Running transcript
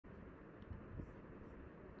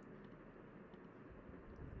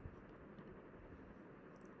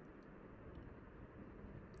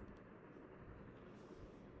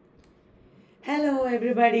Hello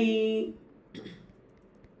everybody.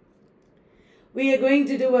 We are going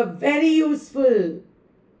to do a very useful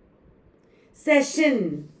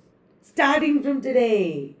session starting from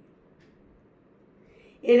today.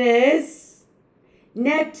 It is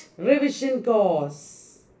NET revision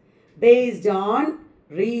course based on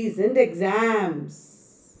recent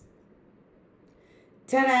exams.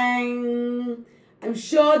 Ta-da! I'm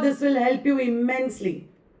sure this will help you immensely.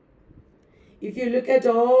 If you look at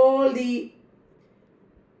all the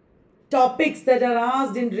topics that are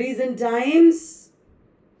asked in recent times,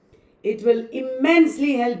 it will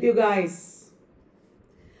immensely help you guys.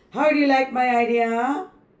 How do you like my idea?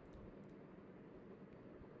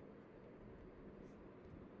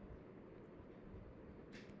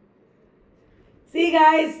 See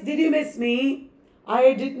guys, did you miss me?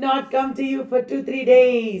 I did not come to you for 2-3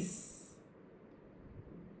 days.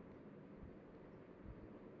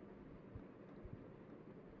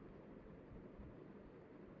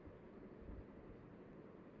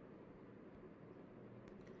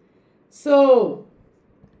 So,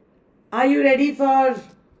 are you ready for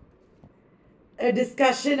a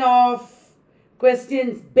discussion of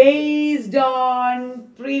questions based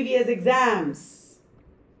on previous exams?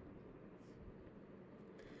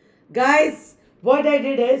 Guys, what I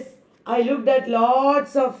did is, I looked at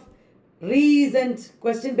lots of recent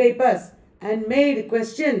question papers and made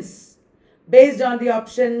questions based on the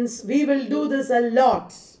options. We will do this a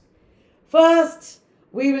lot. First,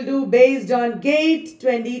 we will do based on GATE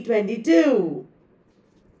 2022.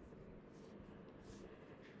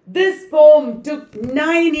 This poem took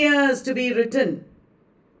 9 years to be written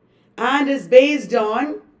and is based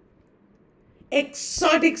on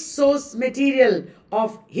exotic source material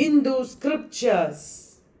of Hindu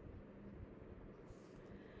scriptures.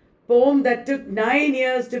 Poem that took 9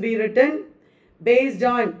 years to be written based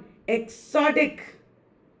on exotic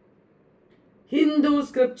Hindu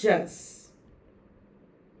scriptures.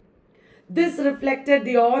 This reflected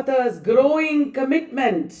the author's growing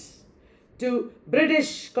commitment to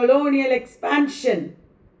British colonial expansion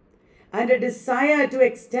and a desire to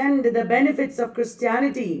extend the benefits of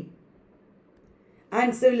Christianity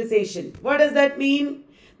and civilization. What does that mean?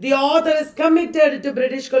 The author is committed to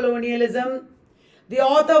British colonialism. The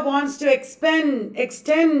author wants to extend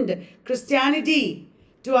Christianity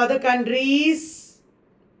to other countries.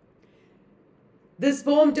 This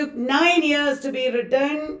poem took 9 years to be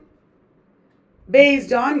written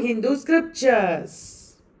based on Hindu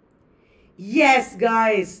scriptures. Yes,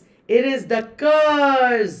 guys, it is The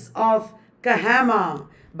Curse of Kahama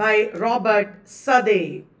by Robert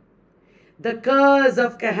Southey. The Curse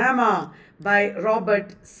of Kahama by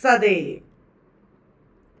Robert Southey.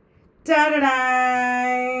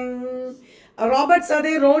 Ta-da-da! Robert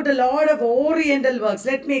Southey wrote a lot of Oriental works.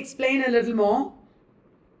 Let me explain a little more.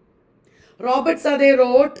 Robert Southey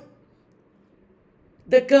wrote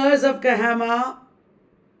The Curse of Kahama,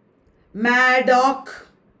 Madoc,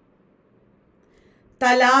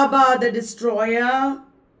 Talaba the Destroyer.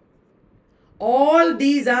 All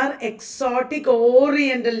these are exotic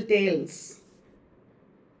Oriental tales.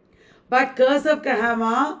 But Curse of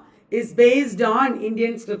Kahama is based on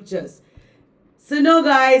Indian scriptures. So no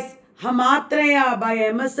guys, Hamatreya by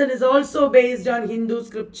Emerson is also based on Hindu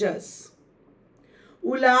scriptures.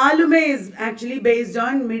 Ulalume is actually based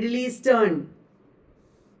on Middle Eastern.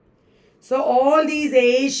 So all these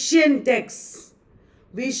Asian texts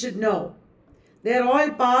we should know. They are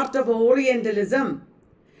all part of Orientalism.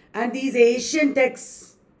 And these Asian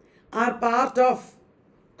texts are part of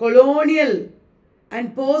colonial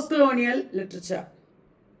and post-colonial literature.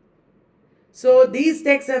 So these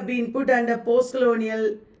texts have been put under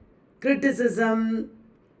post-colonial criticism.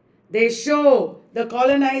 They show the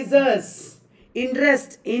colonizers'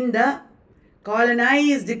 interest in the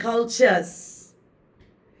colonized cultures.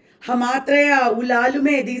 Hamatreya,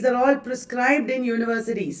 Ulalume, these are all prescribed in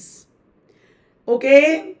universities.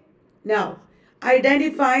 Okay? Now,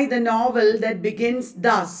 identify the novel that begins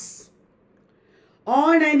thus.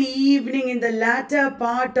 On an evening in the latter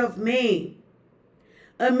part of May,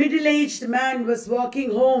 a middle-aged man was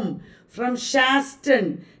walking home from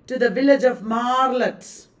Shaston to the village of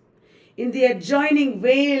Marlott in the adjoining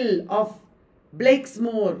vale of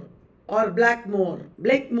Blakemore.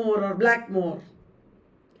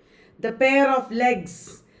 The pair of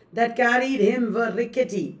legs that carried him were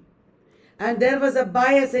rickety, and there was a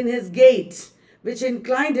bias in his gait which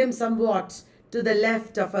inclined him somewhat to the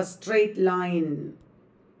left of a straight line.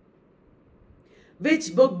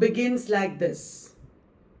 Which book begins like this?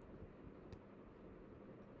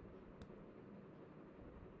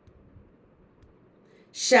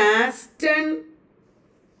 Shaston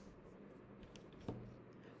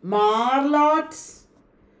Marlot,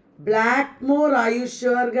 Blackmore. Are you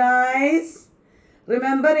sure, guys?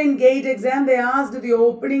 Remember in GATE exam they asked the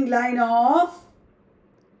opening line of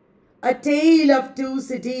A Tale of Two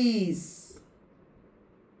Cities.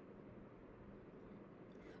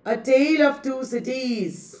 A Tale of Two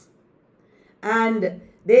Cities. And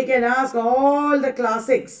they can ask all the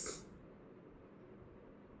classics.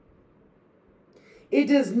 It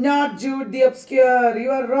is not Jude the Obscure.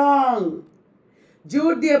 You are wrong.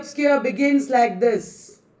 Jude the Obscure begins like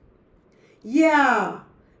this. Yeah,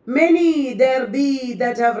 many there be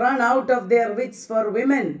that have run out of their wits for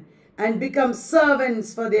women and become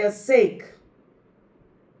servants for their sake.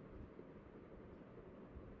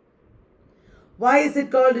 Why is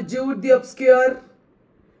it called Jude the Obscure?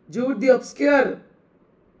 Jude the Obscure.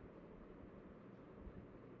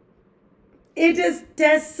 It is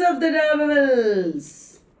TES of the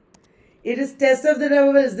Devils. It is TES of the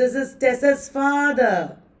Devils. This is Tess's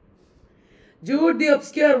father. Jude the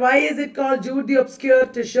Obscure. Why is it called Jude the Obscure?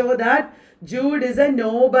 To show that Jude is a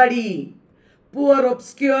nobody. Poor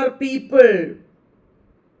obscure people.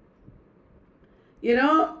 You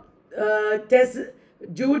know,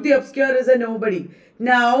 Jude the Obscure is a nobody.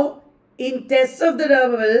 Now, in TES of the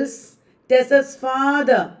Devils, Tess's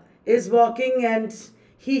father is walking and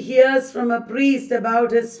he hears from a priest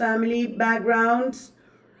about his family background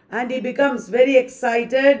and he becomes very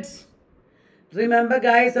excited. Remember,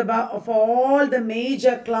 guys, of all the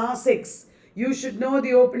major classics, you should know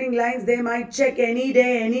the opening lines. They might check any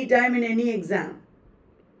day, any time in any exam.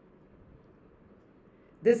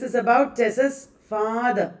 This is about Tess's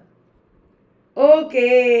father.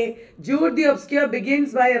 Okay, Jude the Obscure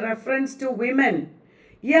begins by a reference to women.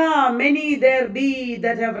 Yeah, many there be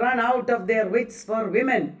that have run out of their wits for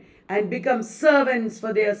women and become servants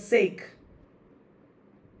for their sake.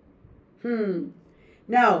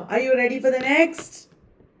 Now, are you ready for the next?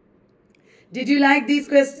 Did you like these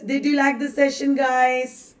questions? Did you like this session,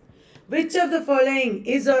 guys? Which of the following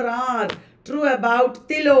is or are true about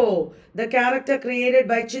Tilo, the character created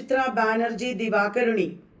by Chitra Banerjee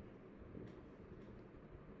Divakaruni?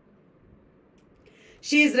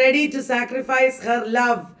 She is ready to sacrifice her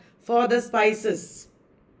love for the spices.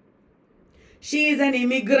 She is an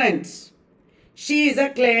immigrant. She is a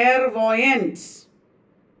clairvoyant.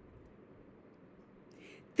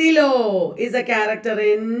 Tilo is a character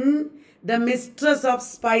in The Mistress of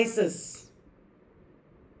Spices.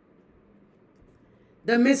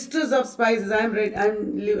 The Mistress of Spices. I'm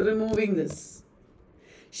removing this.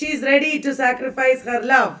 She is ready to sacrifice her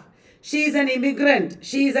love. She is an immigrant.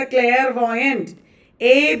 She is a clairvoyant.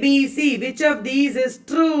 A, B, C. Which of these is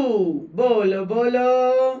true? Bolo,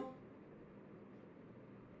 bolo.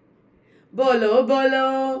 Bolo,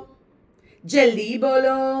 bolo. Jaldi,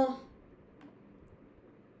 bolo.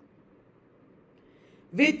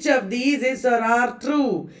 Which of these is or are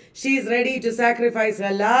true? She is ready to sacrifice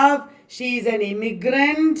her love. She is an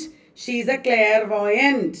immigrant. She is a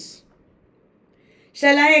clairvoyant.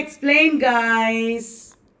 Shall I explain,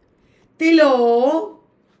 guys? Tilo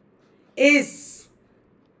is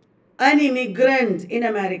an immigrant in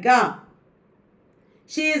America.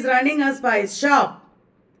 She is running a spice shop.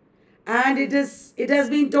 And it has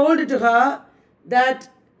been told to her that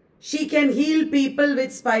she can heal people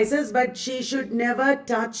with spices, but she should never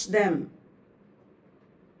touch them.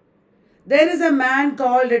 There is a man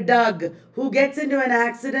called Doug who gets into an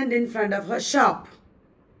accident in front of her shop.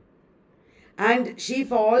 And she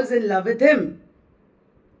falls in love with him.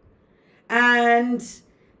 And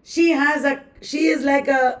she is like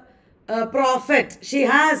a prophet. She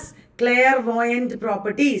has clairvoyant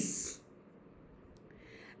properties.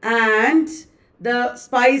 And the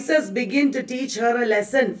spices begin to teach her a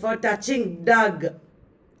lesson for touching Doug.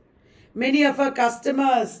 Many of her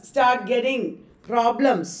customers start getting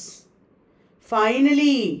problems.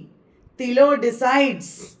 Finally, Tilo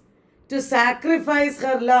decides to sacrifice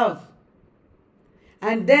her love.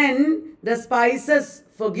 And then the spices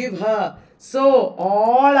forgive her. So,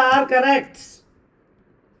 all are correct.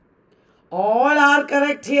 All are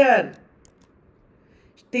correct here.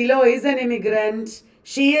 Tilo is an immigrant.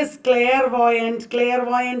 She is clairvoyant.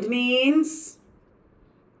 Clairvoyant means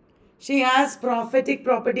she has prophetic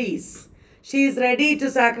properties. She is ready to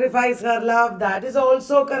sacrifice her love. That is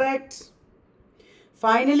also correct.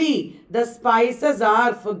 Finally, the spices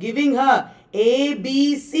are forgiving her. A,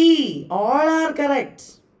 B, C. All are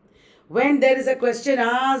correct. When there is a question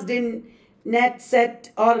asked in NET,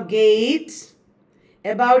 SET or GATE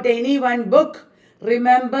about any one book,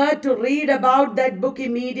 remember to read about that book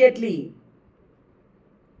immediately.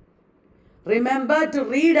 Remember to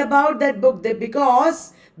read about that book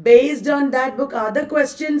because based on that book other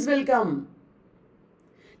questions will come.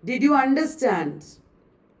 Did you understand?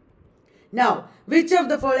 Now, which of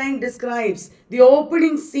the following describes the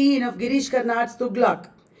opening scene of Girish Karnad's Tughlaq?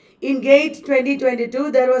 In GATE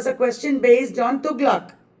 2022, there was a question based on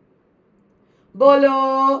Tughlaq.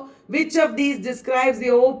 Bolo, which of these describes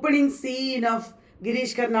the opening scene of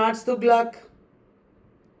Girish Karnad's Tughlaq?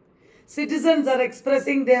 Citizens are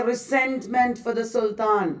expressing their resentment for the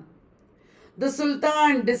Sultan. The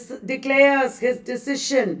Sultan declares his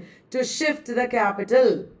decision to shift the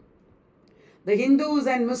capital. The Hindus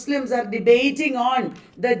and Muslims are debating on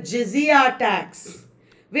the jizya tax.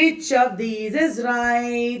 Which of these is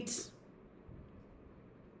right?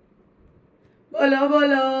 Bolo,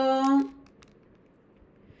 bolo.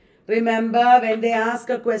 Remember, when they ask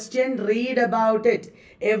a question, read about it.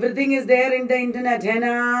 Everything is there in the internet,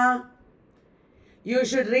 Henna. You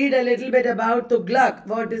should read a little bit about Tughlaq.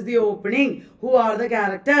 What is the opening? Who are the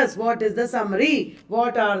characters? What is the summary?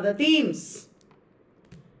 What are the themes?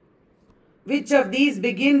 Which of these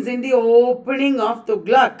begins in the opening of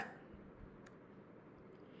Tughlaq?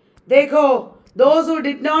 Dekho, those who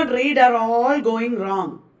did not read are all going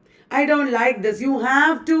wrong. I don't like this. You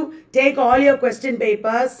have to take all your question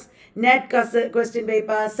papers, NET ka question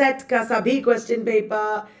paper, SET ka sabhi question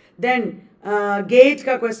paper, then GATE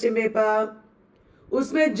ka question paper.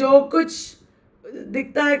 उसमें जो कुछ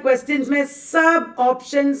दिखता है questions में सब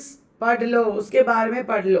options पढ़ लो, उसके बारे में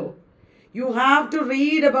पढ़ लो. You have to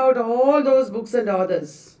read about all those books and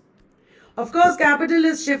authors. Of course, capital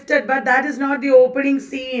is shifted, but that is not the opening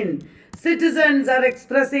scene. Citizens are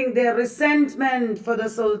expressing their resentment for the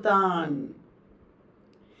Sultan.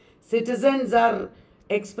 Citizens are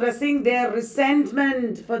expressing their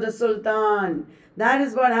resentment for the Sultan. That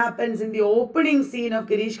is what happens in the opening scene of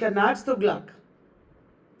Girish Karnad's Tughlaq.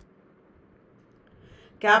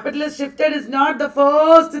 Capital is shifted is not the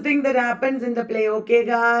first thing that happens in the play. Okay,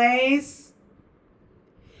 guys?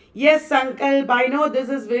 Yes, Uncle. I know this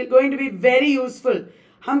is going to be very useful.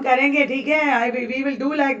 हम करेंगे, ठीक है? We will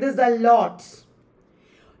do like this a lot.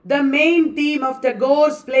 The main theme of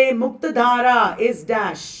Tagore's play Muktadhara is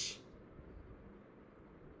dash.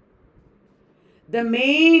 The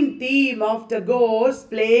main theme of Tagore's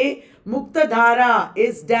play Muktadhara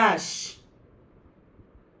is dash.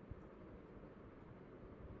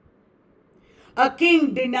 A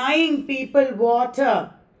king denying people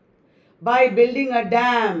water by building a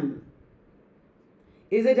dam.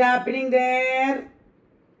 Is it happening there?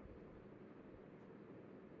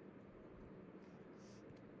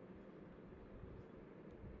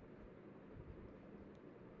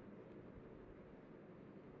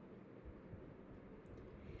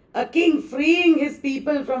 A king freeing his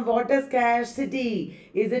people from water scarcity.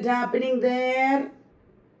 Is it happening there?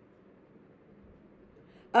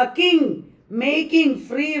 A king making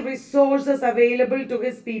free resources available to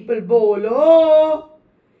his people. Bolo,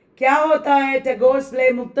 क्या होता है Tagore's play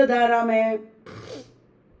Muktadhara में?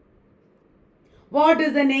 What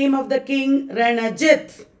is the name of the king?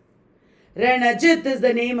 Ranajit. Ranajit is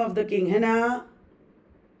the name of the king, है ना?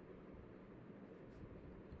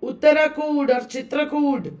 Uttarakood or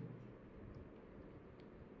Chitrakood.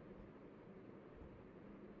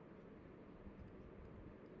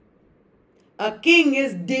 A king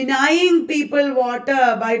is denying people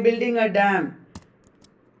water by building a dam.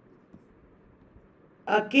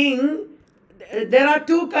 A king, there are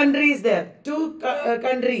two countries there, two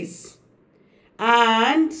countries.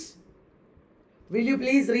 And will you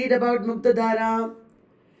please read about Muktadhara?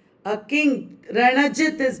 A king,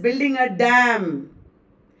 Ranajit, is building a dam.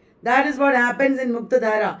 That is what happens in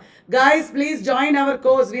Muktadhara. Guys, please join our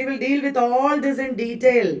course. We will deal with all this in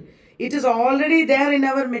detail. It is already there in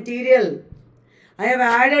our material. I have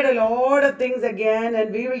added a lot of things again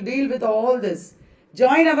and we will deal with all this.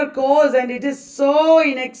 Join our course and it is so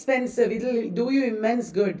inexpensive. It will do you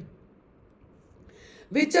immense good.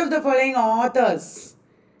 Which of the following authors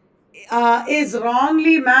is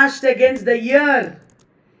wrongly matched against the year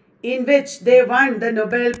in which they won the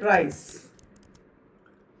Nobel Prize?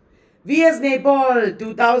 V.S. Naipaul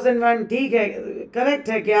 2001, ठीक है, correct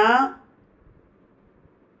है क्या?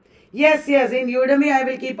 Yes, yes, in Udemy I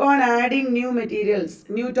will keep on adding new materials,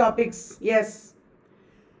 new topics, yes.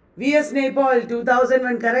 V.S. Naipaul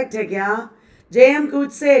 2001, correct है क्या? J.M.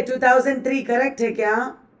 Coetzee 2003, correct है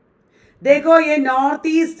क्या? देखो ये नॉर्थ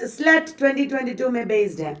ईस्ट स्लेट 2022 में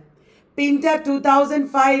बेस्ड है. पिंटर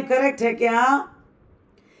 2005 करेक्ट है क्या?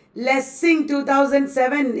 Lacing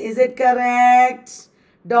 2007 is it correct?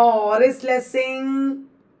 Doris lacing.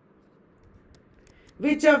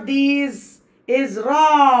 Which of these is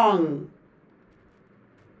wrong?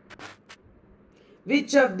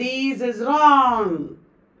 Which of these is wrong?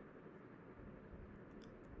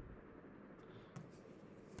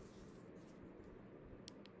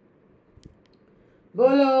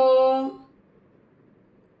 Bolo.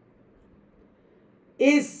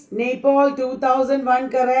 Is Nepal 2001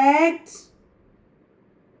 correct?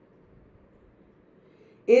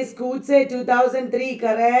 Is Kutse 2003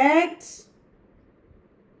 correct?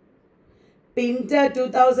 Pinter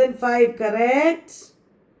 2005 correct?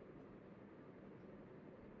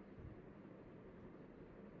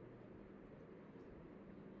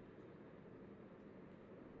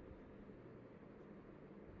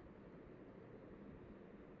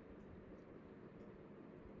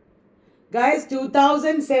 Guys,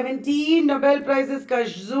 2017 Nobel Prize is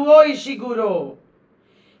Kazuo Ishiguro.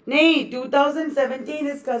 Nay, 2017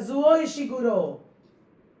 is Kazuo Ishiguro.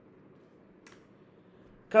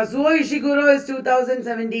 Kazuo Ishiguro is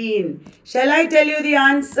 2017. Shall I tell you the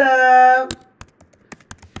answer?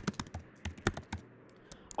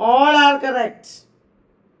 All are correct.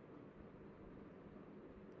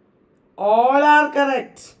 All are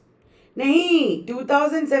correct. Nahi,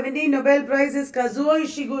 2017 Nobel Prize is Kazuo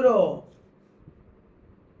Ishiguro.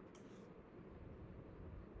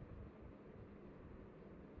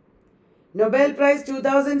 Nobel Prize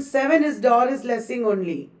 2007 is Doris Lessing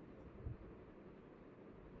only.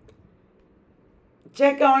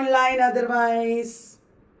 Check online otherwise.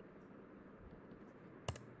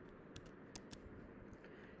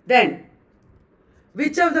 Then,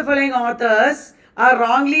 which of the following authors are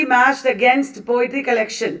wrongly matched against poetry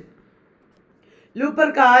collection?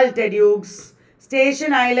 Lupercal, Ted Hughes.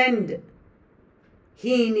 Station Island,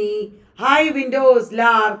 Heaney. High Windows,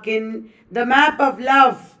 Larkin. The Map of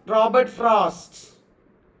Love, Robert Frost.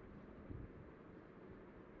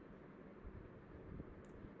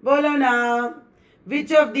 Bolo na.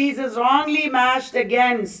 Which of these is wrongly matched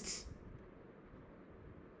against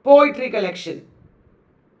poetry collection?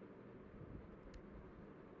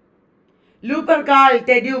 Lupercal,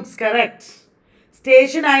 Ted Hughes, correct.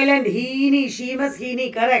 Station Island, Heaney, Seamus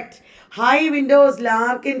Heaney, correct. High Windows,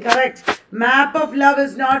 Larkin, correct. Map of Love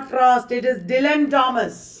is not Frost, it is Dylan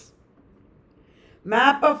Thomas.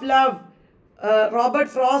 Map of Love, Robert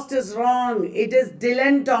Frost is wrong, it is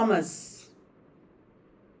Dylan Thomas.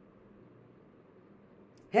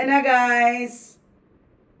 Henna guys.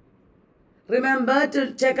 Remember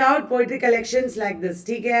to check out poetry collections like this,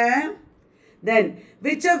 okay? Then,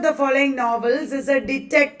 which of the following novels is a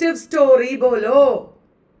detective story, bolo?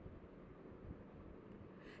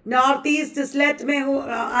 Northeast Slet mein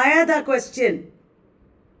aaya tha question.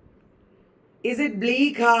 Is it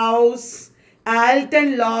Bleak House?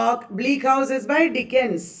 Alton Locke. Bleak House is by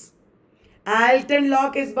Dickens. Alton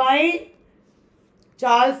Locke is by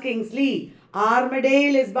Charles Kingsley.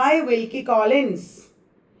 Armadale is by Wilkie Collins.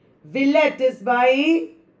 Willett is by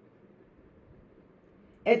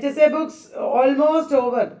HSA books, almost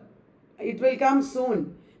over. It will come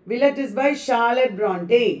soon. Willett is by Charlotte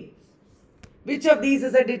Bronte. Which of these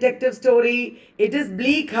is a detective story? It is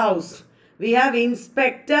Bleak House. We have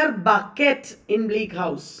Inspector Bucket in Bleak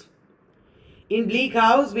House. In Bleak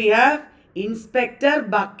House, we have Inspector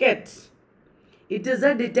Bucket. It is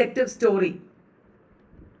a detective story.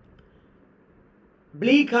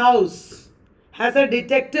 Bleak House has a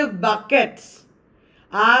detective Bucket.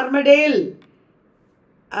 Armadale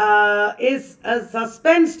is a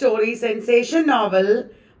suspense story, sensation novel,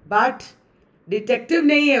 but detective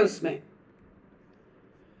nahi hai usme.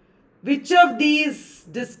 Which of these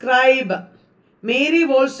describe Mary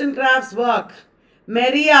Wollstonecraft's work,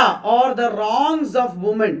 Maria or the Wrongs of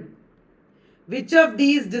Woman? Which of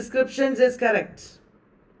these descriptions is correct?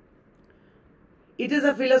 It is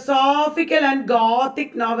a philosophical and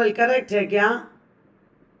gothic novel, correct hai kya?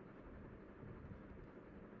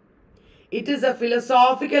 It is a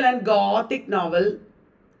philosophical and gothic novel.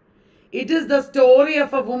 It is the story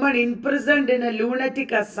of a woman imprisoned in a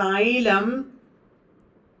lunatic asylum.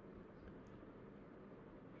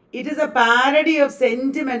 It is a parody of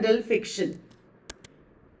sentimental fiction.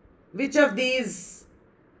 Which of these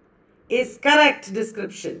is correct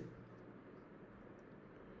description?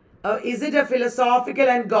 Is it a philosophical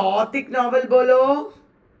and gothic novel, bolo?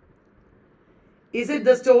 Is it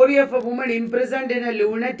the story of a woman imprisoned in a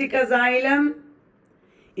lunatic asylum?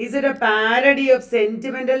 Is it a parody of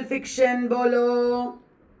sentimental fiction, bolo?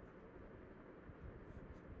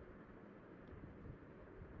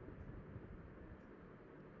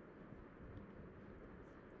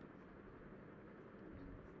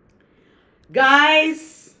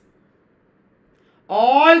 Guys,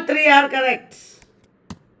 all three are correct.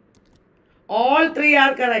 All three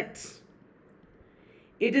are correct.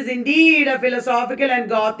 It is indeed a philosophical and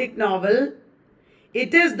gothic novel.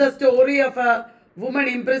 It is the story of a woman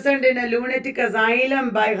imprisoned in a lunatic asylum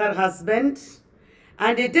by her husband.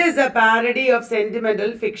 And it is a parody of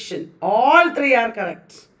sentimental fiction. All three are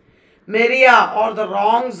correct. Maria or the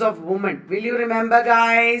Wrongs of Woman. Will you remember,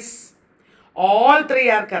 guys? All three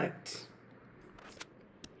are correct.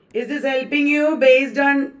 Is this helping you based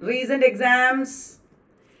on recent exams?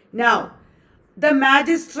 Now, the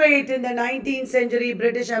magistrate in the 19th century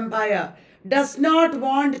British Empire does not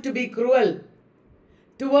want to be cruel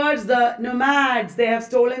towards the nomads they have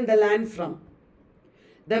stolen the land from.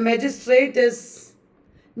 The magistrate is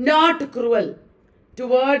not cruel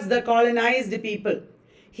towards the colonized people.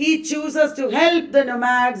 He chooses to help the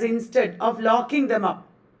nomads instead of locking them up.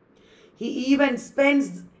 He even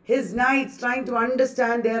spends his nights trying to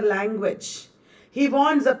understand their language. He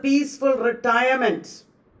wants a peaceful retirement.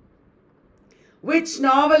 Which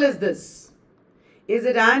novel is this? Is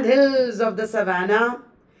it Anthills of the Savannah,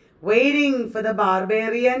 Waiting for the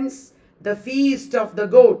Barbarians, The Feast of the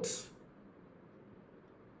Goat?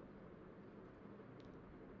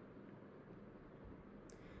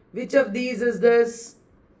 Which of these is this?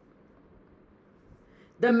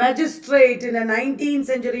 The magistrate in a 19th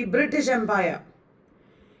century British Empire.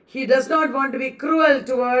 He does not want to be cruel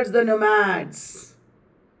towards the nomads.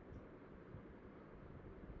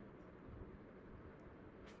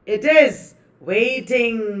 It is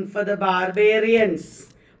Waiting for the Barbarians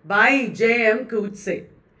by J.M. Coetzee.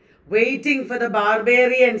 Waiting for the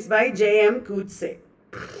Barbarians by J.M. Coetzee.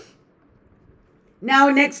 Now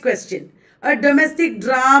next question. A domestic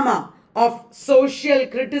drama of social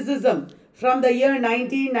criticism from the year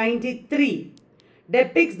 1993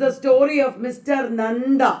 depicts the story of Mr.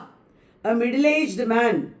 Nanda, a middle-aged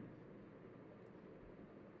man.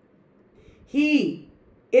 He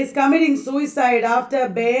is committing suicide after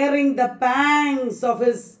bearing the pangs of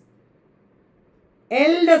his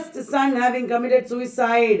eldest son having committed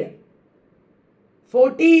suicide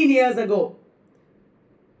 14 years ago.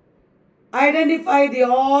 Identify the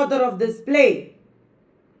author of this play.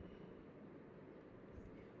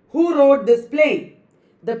 Who wrote this play?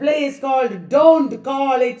 The play is called Don't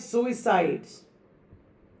Call It Suicide.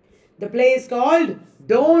 The play is called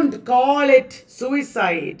Don't Call It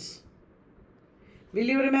Suicide. Will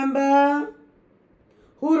you remember?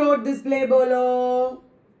 Who wrote this play, Bolo?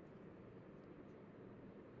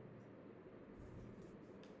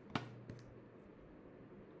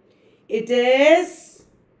 It is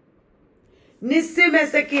Nissim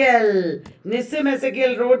Ezekiel. Nissim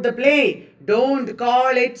Ezekiel wrote the play Don't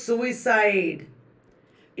Call It Suicide.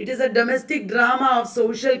 It is a domestic drama of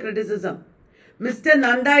social criticism. Mr.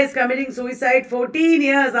 Nanda is committing suicide 14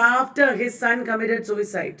 years after his son committed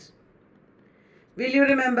suicide. Will you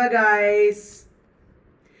remember, guys?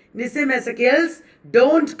 Nissim Ezekiel's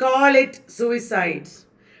Don't Call It Suicide.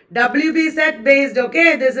 WB set based,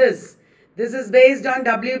 okay? This is based on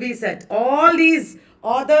WB set. All these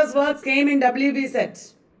authors' works came in WB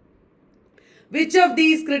set. Which of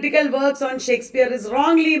these critical works on Shakespeare is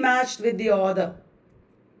wrongly matched with the author?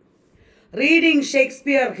 Reading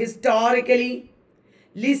Shakespeare historically,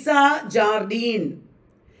 Lisa Jardine.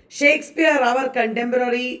 Shakespeare, our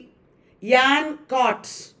contemporary, Jan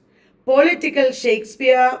Cott. Political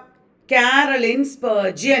Shakespeare, Caroline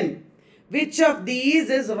Spurgeon. Which of these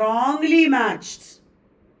is wrongly matched?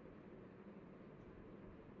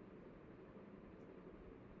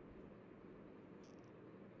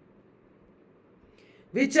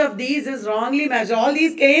 Which of these is wrongly matched? All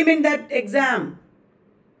these came in that exam.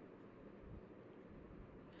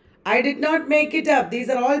 I did not make it up. These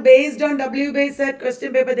are all based on WB set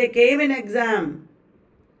question paper. They came in exam.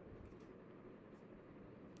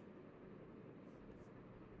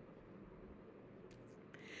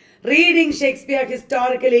 Reading Shakespeare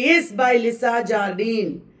historically is by Lisa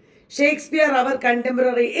Jardine. Shakespeare, our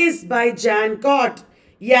contemporary, is by Jan Cott.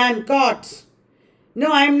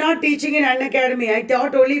 No, I am not teaching in an academy. I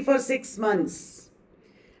taught only for 6 months.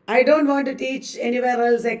 I don't want to teach anywhere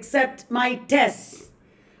else except my TES,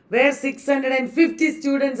 where 650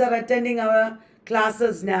 students are attending our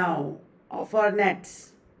classes now for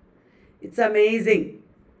NET. It's amazing.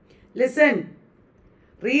 Listen.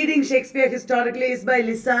 Reading Shakespeare historically is by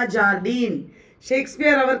Lisa Jardine.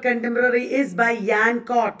 Shakespeare, our contemporary, is by Jan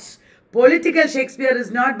Cott. Political Shakespeare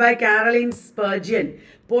is not by Caroline Spurgeon.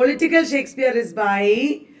 Political Shakespeare is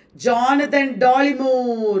by Jonathan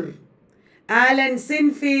Dollimore, Alan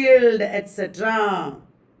Sinfield, etc.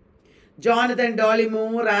 Jonathan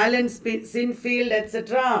Dollimore, Alan Sinfield,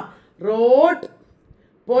 etc. wrote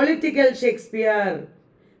Political Shakespeare.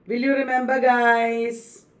 Will you remember,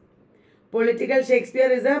 guys? Political Shakespeare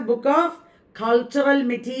is a book of cultural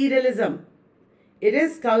materialism. It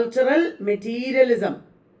is cultural materialism.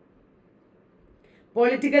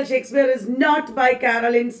 Political Shakespeare is not by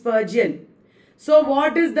Caroline Spurgeon. So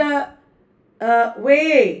what is the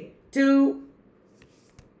way to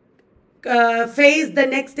face the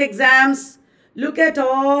next exams? Look at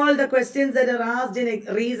all the questions that are asked in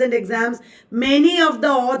recent exams. Many of the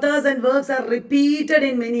authors and works are repeated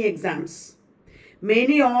in many exams.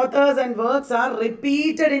 Many authors and works are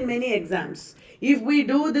repeated in many exams. If we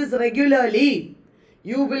do this regularly,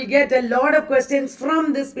 you will get a lot of questions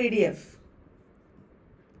from this PDF.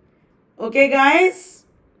 Okay, guys?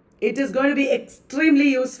 It is going to be extremely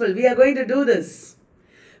useful. We are going to do this.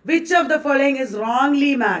 Which of the following is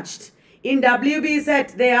wrongly matched? In WB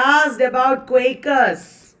set, they asked about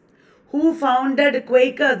Quakers. Who founded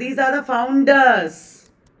Quakers? These are the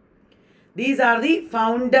founders. These are the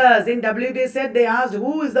founders. In WB set, they asked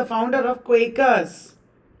who is the founder of Quakers.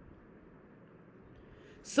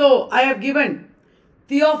 So, I have given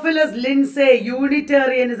Theophilus Lindsay,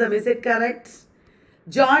 Unitarianism. Is it correct?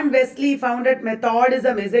 John Wesley founded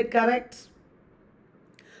Methodism. Is it correct?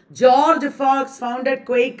 George Fox founded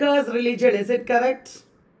Quakers religion. Is it correct?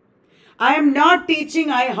 I am not teaching.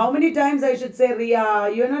 How many times I should say, Ria?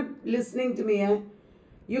 You're not listening to me.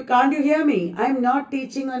 You hear me? I am not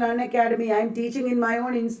teaching on Unacademy. I am teaching in my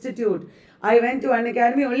own institute. I went to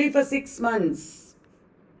Unacademy only for 6 months.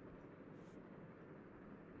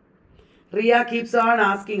 Ria keeps on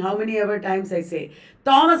asking how many ever times I say.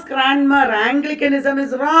 Thomas Cranmer, Anglicanism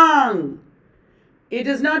is wrong. It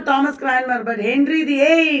is not Thomas Cranmer, but Henry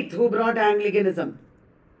VIII who brought Anglicanism.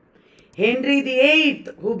 Henry VIII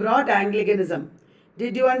who brought Anglicanism.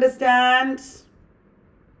 Did you understand?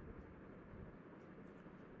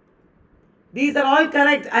 These are all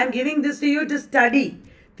correct. I am giving this to you to study.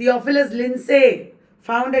 Theophilus Lindsay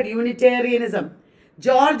founded Unitarianism.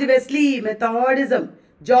 George Wesley, Methodism.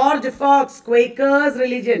 George Fox, Quakers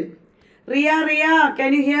religion. Ria,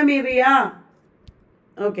 can you hear me, Ria?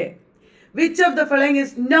 Okay. Which of the following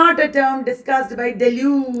is not a term discussed by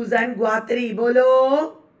Deleuze and Guattari?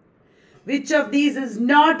 Bolo. Which of these is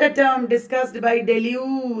not a term discussed by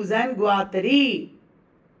Deleuze and Guattari?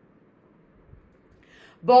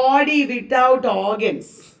 Body without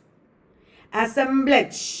organs.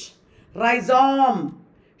 Assemblage. Rhizome.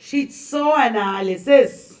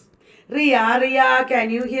 Schizoanalysis. Ria, can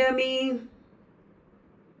you hear me?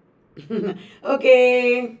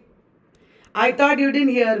 Okay. I thought you didn't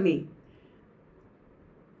hear me.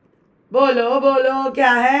 Bolo, kya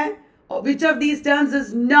hai? Which of these terms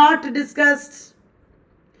is not discussed?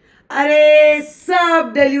 Arey,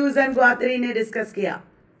 sab Deleuze and Guattari ne discuss kiya.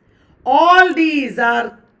 All these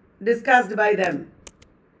are discussed by them.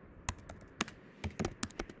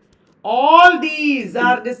 All these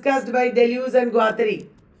are discussed by Deleuze and Guattari.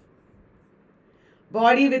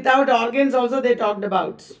 Body without organs also they talked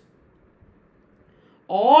about.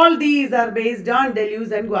 All these are based on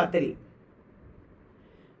Deleuze and Guattari.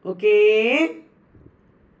 Okay.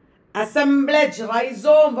 Assemblage,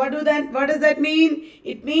 rhizome, what does that mean?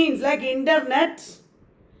 It means like internet,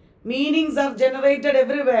 meanings are generated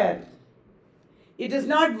everywhere. It is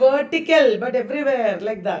not vertical but everywhere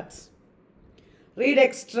like that. Read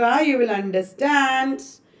extra, you will understand.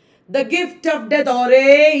 The gift of death.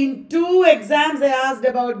 In 2 exams they asked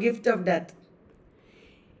about gift of death.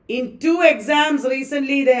 In 2 exams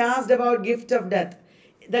recently they asked about gift of death.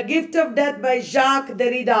 The gift of death by Jacques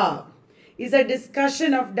Derrida is a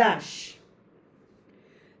discussion of dash.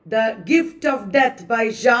 The gift of death by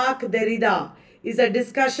Jacques Derrida is a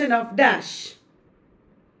discussion of dash.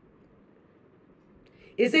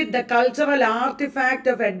 Is it the cultural artifact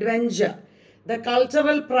of adventure? The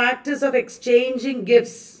cultural practice of exchanging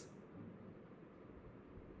gifts?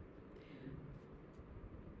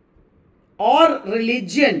 Or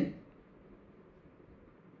religion?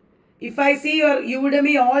 If I see your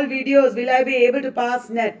Udemy all videos, will I be able to pass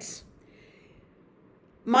NET?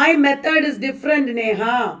 My method is different,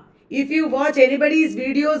 Neha. If you watch anybody's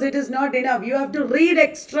videos, it is not enough. You have to read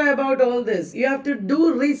extra about all this. You have to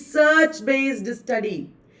do research-based study.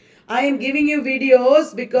 I am giving you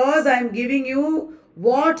videos because I am giving you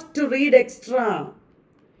what to read extra.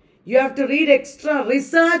 You have to read extra.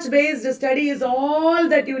 Research-based study is all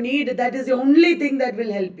that you need. That is the only thing that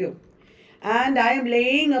will help you. And I am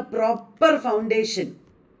laying a proper foundation.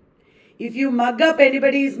 If you mug up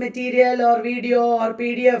anybody's material or video or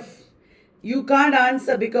PDF, you can't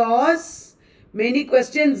answer because many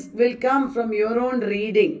questions will come from your own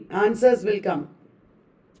reading. Answers will come.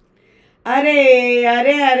 Arey,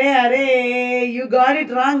 you got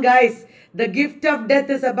it wrong, guys. The gift of death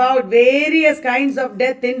is about various kinds of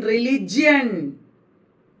death in religion.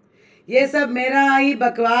 ये सब मेरा ही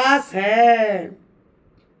बकवास है.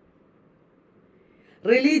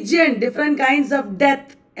 Religion, different kinds of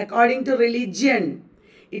death according to religion.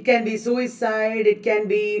 It can be suicide, it can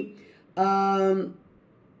be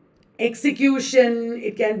execution,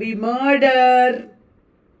 it can be murder.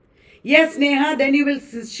 Yes, Neha, then you will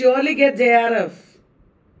surely get JRF.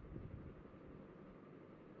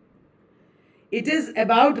 It is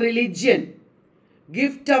about religion.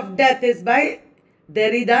 Gift of Death is by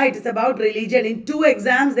Derrida. It is about religion. In 2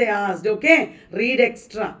 exams they asked, okay? Read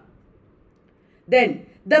extra. Then,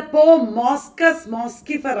 the poem Moschus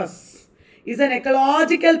Moschiferus is an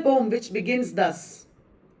ecological poem which begins thus.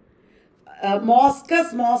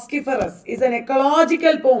 Moschus Moschiferus is an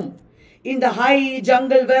ecological poem. In the high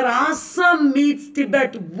jungle where Assam meets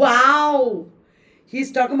Tibet. Wow!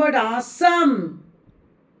 He's talking about Assam.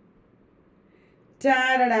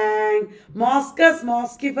 Ta-da-dang! Moschus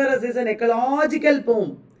Moschiferus is an ecological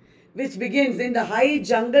poem which begins in the high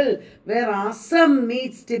jungle where Assam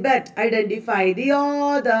meets Tibet. Identify the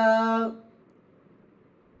author.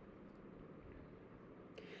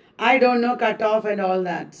 I don't know cutoff and all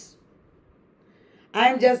that. I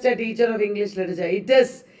am just a teacher of English literature. It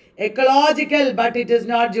is ecological, but it is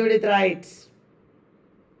not Judith Wright.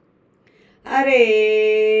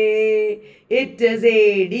 Hooray! It is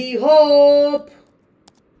A.D. Hope.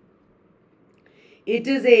 It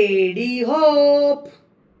is A.D. Hope.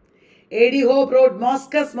 A.D. Hope wrote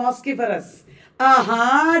Moschus Moschiferus.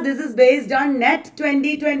 Aha! This is based on NET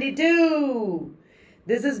 2022.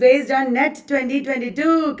 This is based on NET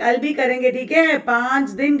 2022. कल भी करेंगे, ठीक है?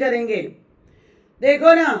 5 दिन करेंगे.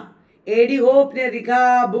 देखो ना, A.D. Hope ने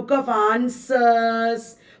लिखा Book of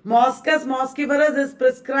Answers. Moschus Moschiferus is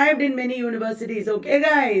prescribed in many universities. Okay,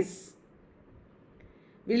 guys?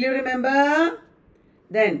 Will you remember?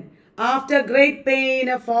 Then, after great pain,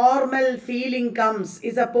 a formal feeling comes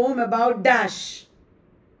is a poem about dash.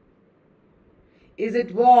 Is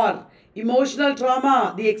it war, emotional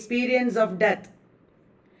trauma, the experience of death?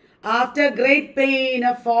 After great pain,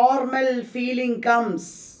 a formal feeling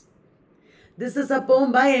comes. This is a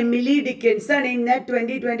poem by Emily Dickinson in NET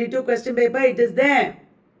 2022 question paper. It is there.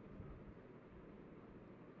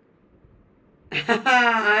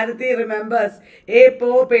 Aarti remembers. A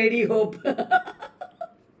Pope, A.D. Hope.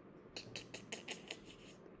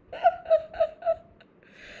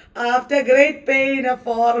 After great pain, a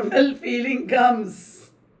formal feeling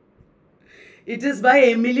comes. It is by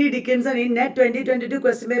Emily Dickinson in NET 2022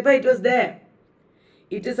 question paper. It was there.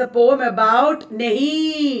 It is a poem about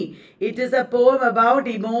Nahi. It is a poem about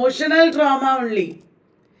emotional trauma only.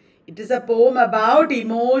 It is a poem about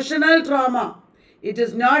emotional trauma. It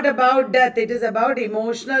is not about death. It is about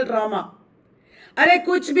emotional trauma. अरे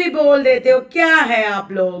कुछ भी बोल देते हो, क्या है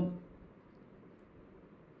आप लोग?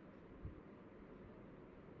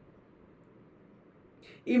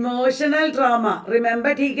 Emotional trauma.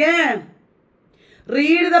 Remember, ठीक है?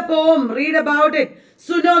 Read the poem. Read about it.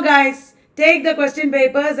 Suno, guys. Take the question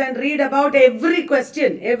papers and read about every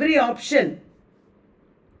question, every option.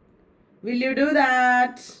 Will you do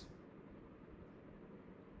that?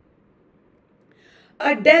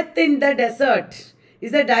 A Death in the Desert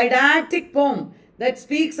is a didactic poem that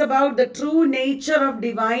speaks about the true nature of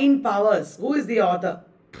divine powers. Who is the author?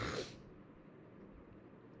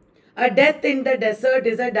 A Death in the Desert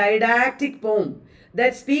is a didactic poem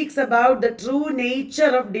that speaks about the true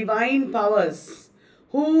nature of divine powers.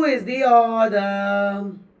 Who is the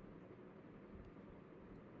author?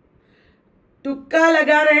 तुक्का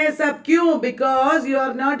लगा रहे हैं सब क्यों? Because you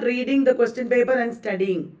are not reading the question paper and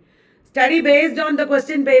studying. Study based on the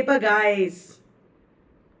question paper, guys.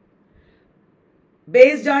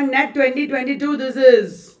 Based on NET 2022, this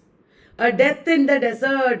is A Death in the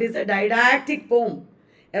Desert is a didactic poem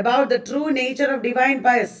about the true nature of divine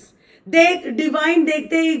powers. Divine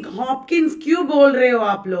देखते ही Hopkins क्यों बोल रहे हो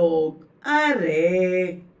आप लोग?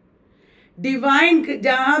 अरे divine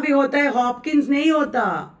जहां भी होता है हॉपकिंस नहीं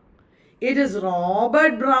होता. It is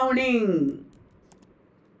Robert Browning.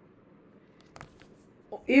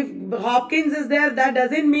 If Hopkins is there, that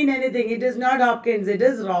doesn't mean anything. It is not Hopkins. It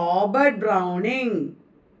is Robert Browning.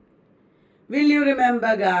 Will you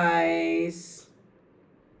remember, guys?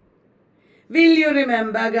 Will you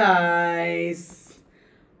remember, guys?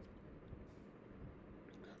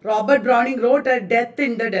 Robert Browning wrote A Death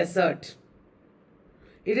in the Desert.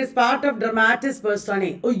 It is part of Dramatis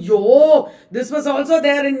Personae. Oh, yo! This was also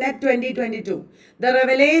there in NET 2022. The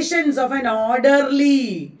Revelations of an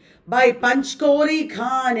Orderly by Panchkori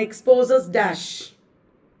Khan exposes dash.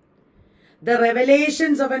 The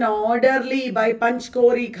Revelations of an Orderly by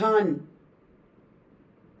Panchkori Khan.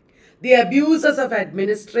 The Abuses of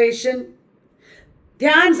Administration.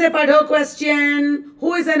 ध्यान से पढ़ो question.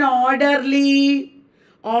 Who is an orderly?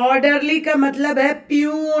 Orderly का मतलब है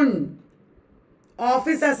peon.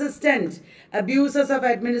 office assistant, abuses of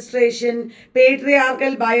administration,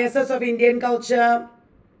 patriarchal biases of Indian culture,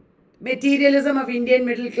 materialism of Indian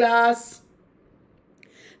middle class.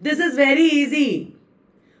 This is very easy.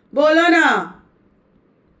 Bolo na.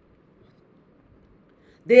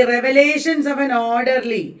 The revelations of an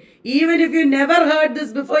orderly. Even if you never heard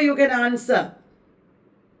this before, you can answer.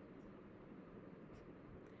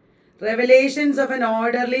 Revelations of an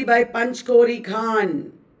Orderly by Panchkori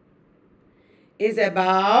Khan is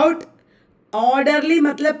about orderly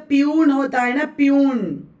मतलब peon होता है ना peon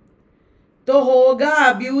तो होगा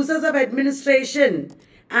abuses of administration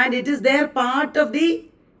and it is there part of the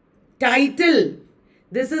title.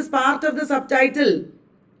 This is part of the subtitle.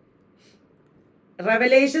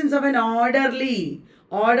 Revelations of an Orderly.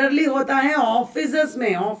 Orderly होता है offices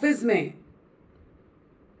में, office में.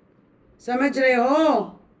 समझ रहे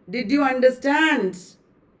हो? Did you understand?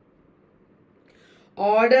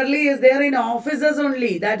 Orderly is there in offices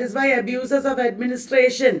only. That is why abuses of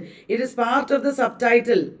administration. It is part of the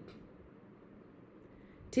subtitle.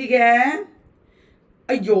 ठीक है?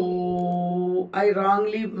 Ayyo, I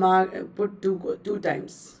wrongly put two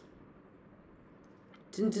times.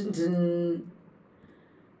 Chin, chin, chin.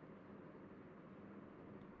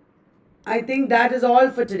 I think that is all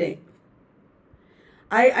for today.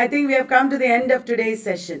 I think we have come to the end of today's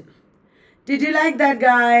session. Did you like that,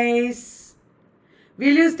 guys?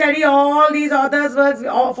 Will you study all these authors' works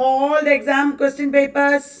of all the exam question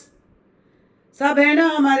papers? सब है ना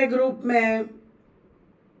हमारे group में.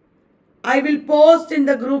 I will post in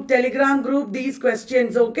the group, Telegram group, these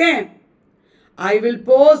questions, okay? I will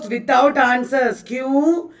post without answers.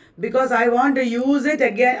 क्यों? Because I want to use it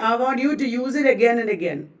again. I want you to use it again and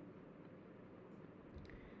again.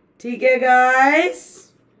 ठीक है, guys?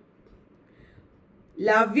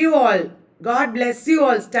 Love you all. God bless you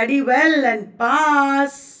all. Study well and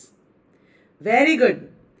pass. Very good.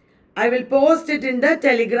 I will post it in the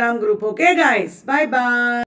Telegram group. Okay, guys? Bye-bye.